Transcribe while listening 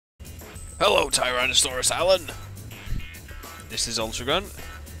Hello, Tyrannosaurus Alan! This is Ultra Grunt,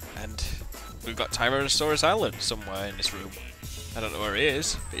 and we've got Tyrannosaurus Alan somewhere in this room. I don't know where he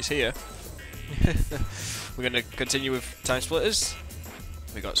is, but he's here. We're going to continue with TimeSplitters.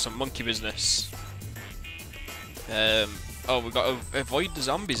 We got some monkey business. Oh, we've got to avoid the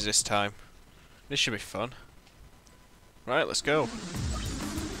zombies this time. This should be fun. Right, let's go.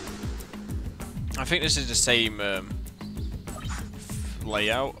 I think this is the same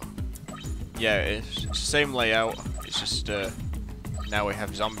layout. Yeah, it is. It's the same layout. It's just now we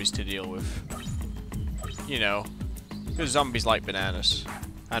have zombies to deal with. You know, because zombies like bananas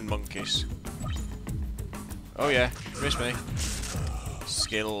and monkeys. Oh yeah, you missed me.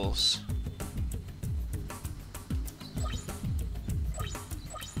 Skills.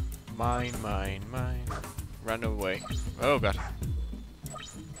 Mine, mine, mine. Ran away. Oh god.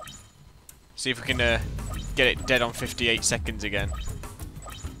 See if we can get it dead on 58 seconds again.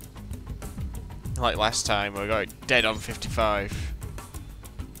 Like last time, we got it dead on 55.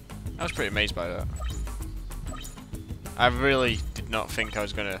 I was pretty amazed by that. I really did not think I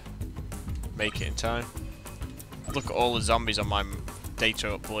was gonna make it in time. Look at all the zombies on my data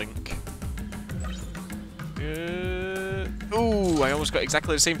uplink. Ooh, I almost got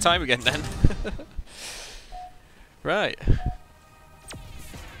exactly the same time again then. Right.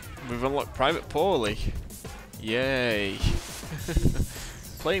 We've unlocked Private Poorly. Yay.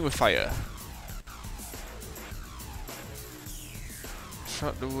 Playing with fire.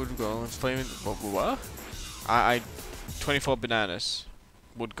 Shot the wood golem. Flaming. What? I 24 bananas.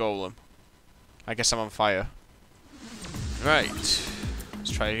 Wood golem. I guess I'm on fire. Right. Let's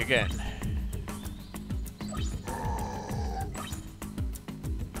try it again.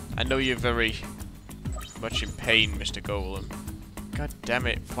 I know you're very much in pain, Mr. Golem. God damn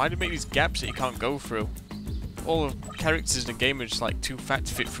it. Why do they make these gaps that you can't go through? All the characters in the game are just like too fat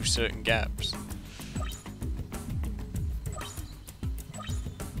to fit through certain gaps.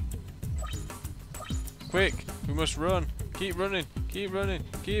 Quick! We must run! Keep running! Keep running!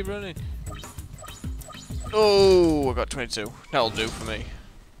 Keep running! Oh! I got 22. That'll do for me.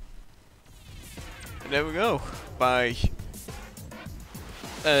 And there we go. By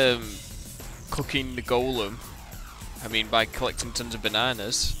cooking the golem, I mean by collecting tons of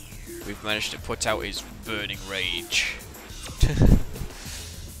bananas, we've managed to put out his burning rage.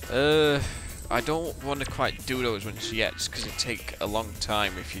 I don't want to quite do those ones yet, because it take a long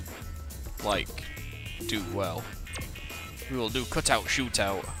time if you, like, do well. We will do cutout,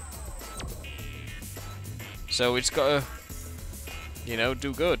 shootout. So it's gotta, you know,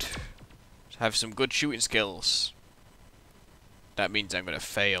 do good. Have some good shooting skills. That means I'm gonna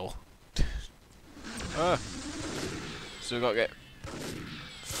fail. So we've got to get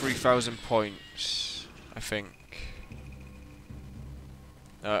 3,000 points, I think.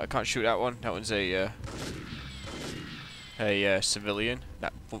 I can't shoot that one. That one's a civilian.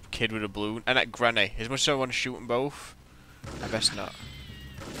 That kid with a balloon. And that granny. As much as I want to shoot them both, I best not.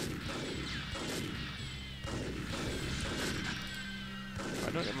 I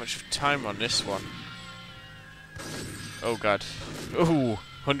don't get much of time on this one. Oh god. Ooh,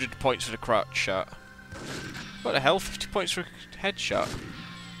 100 points for the crotch shot. What the hell? 50 points for a headshot.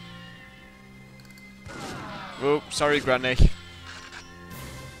 Oh, sorry, Granny.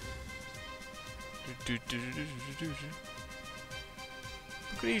 Look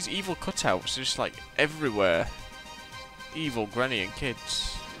at these evil cutouts, just like everywhere. Evil Granny and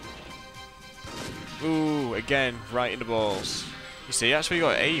kids. Ooh, again, right in the balls. You see, that's where you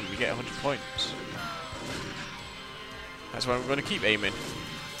gotta aim, you get 100 points. That's why I'm gonna keep aiming.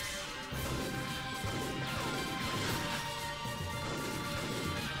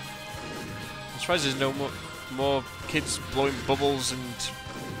 I'm surprised there's no more kids blowing bubbles and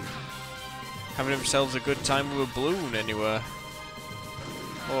having themselves a good time with a balloon anywhere.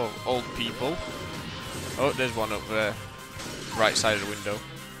 Or old people. Oh, there's one up there. Right side of the window.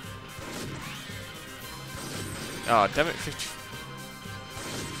 Oh, damn it, 50.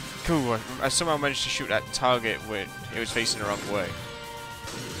 Cool, I somehow managed to shoot that target when it was facing the wrong way.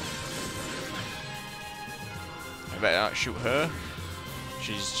 I better not shoot her.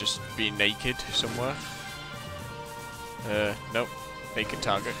 She's just being naked somewhere. Nope. Naked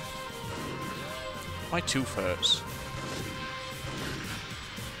target. My tooth hurts.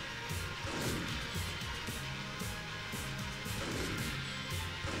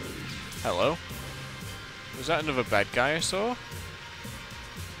 Hello? Was that another bad guy I saw?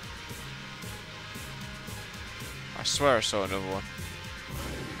 I swear I saw another one.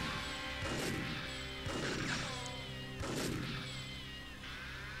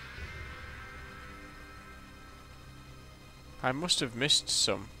 I must have missed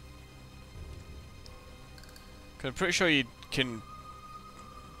some. 'Cause I'm pretty sure you can,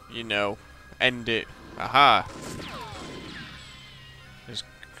 you know, end it. Aha! It's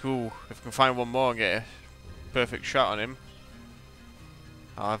cool. If I can find one more and get a perfect shot on him,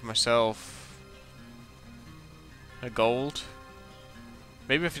 I'll have myself a gold.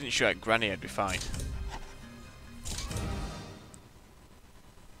 Maybe if I didn't shoot at Granny, I'd be fine.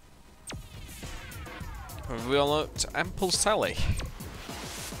 Have we unlocked Ample Sally?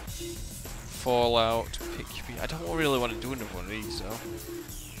 Fallout, I don't really want to do another one of these though.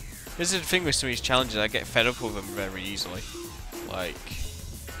 This is the thing with some of these challenges, I get fed up with them very easily. Like,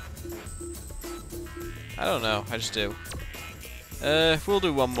 I don't know, I just do. We'll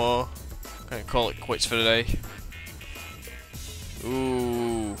do one more. Gonna call it quits for today.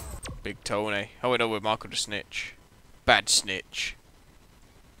 Ooh, Big Tony. Oh wait, no, we're Marco the Snitch. Bad Snitch.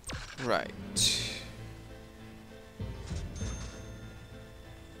 Right.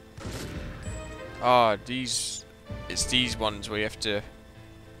 Oh, it's these ones where you have to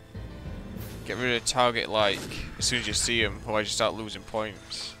get rid of the target, like, as soon as you see them, otherwise you start losing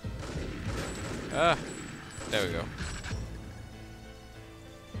points. Ah, there we go.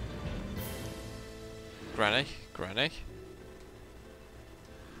 Granny, Granny.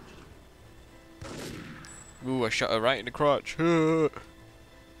 Ooh, I shot her right in the crotch. Is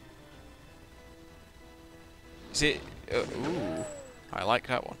it? Ooh, I like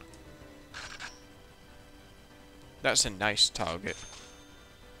that one. That's a nice target.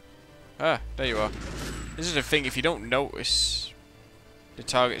 Ah, there you are. This is the thing, if you don't notice the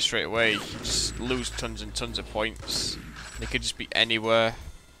target straight away, you just lose tons and tons of points. They could just be anywhere.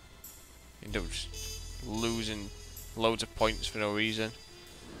 You end up just losing loads of points for no reason.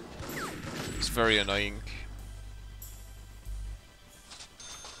 It's very annoying.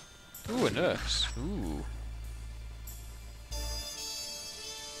 Ooh, a nurse. Ooh.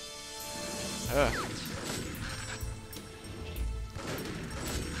 Ah.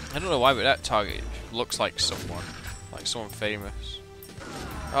 I don't know why, but that target looks like someone famous.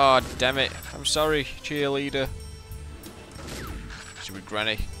 Oh, damn it. I'm sorry, cheerleader. Should be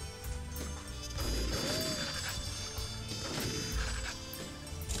Granny.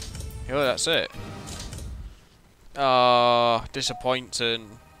 Oh, that's it. Oh,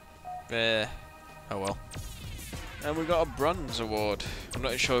 disappointing. Oh well. And we got a bronze award. I'm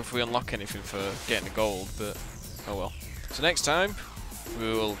not sure if we unlock anything for getting the gold, but oh well. So next time, we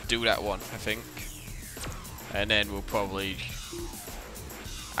will do that one, I think. And then we'll probably...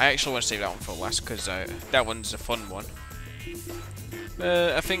 I actually want to save that one for last, because that one's a fun one.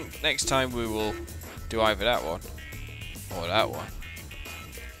 I think next time we will do either that one, or that one.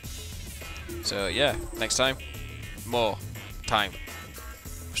 So yeah, next time, more time.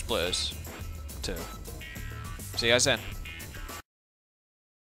 Splitters 2. See you guys then.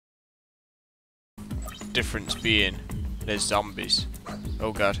 Difference being, there's zombies.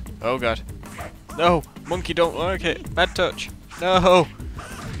 Oh god. Oh god. No! Monkey don't like it. Bad touch. No!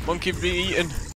 Monkey be eaten.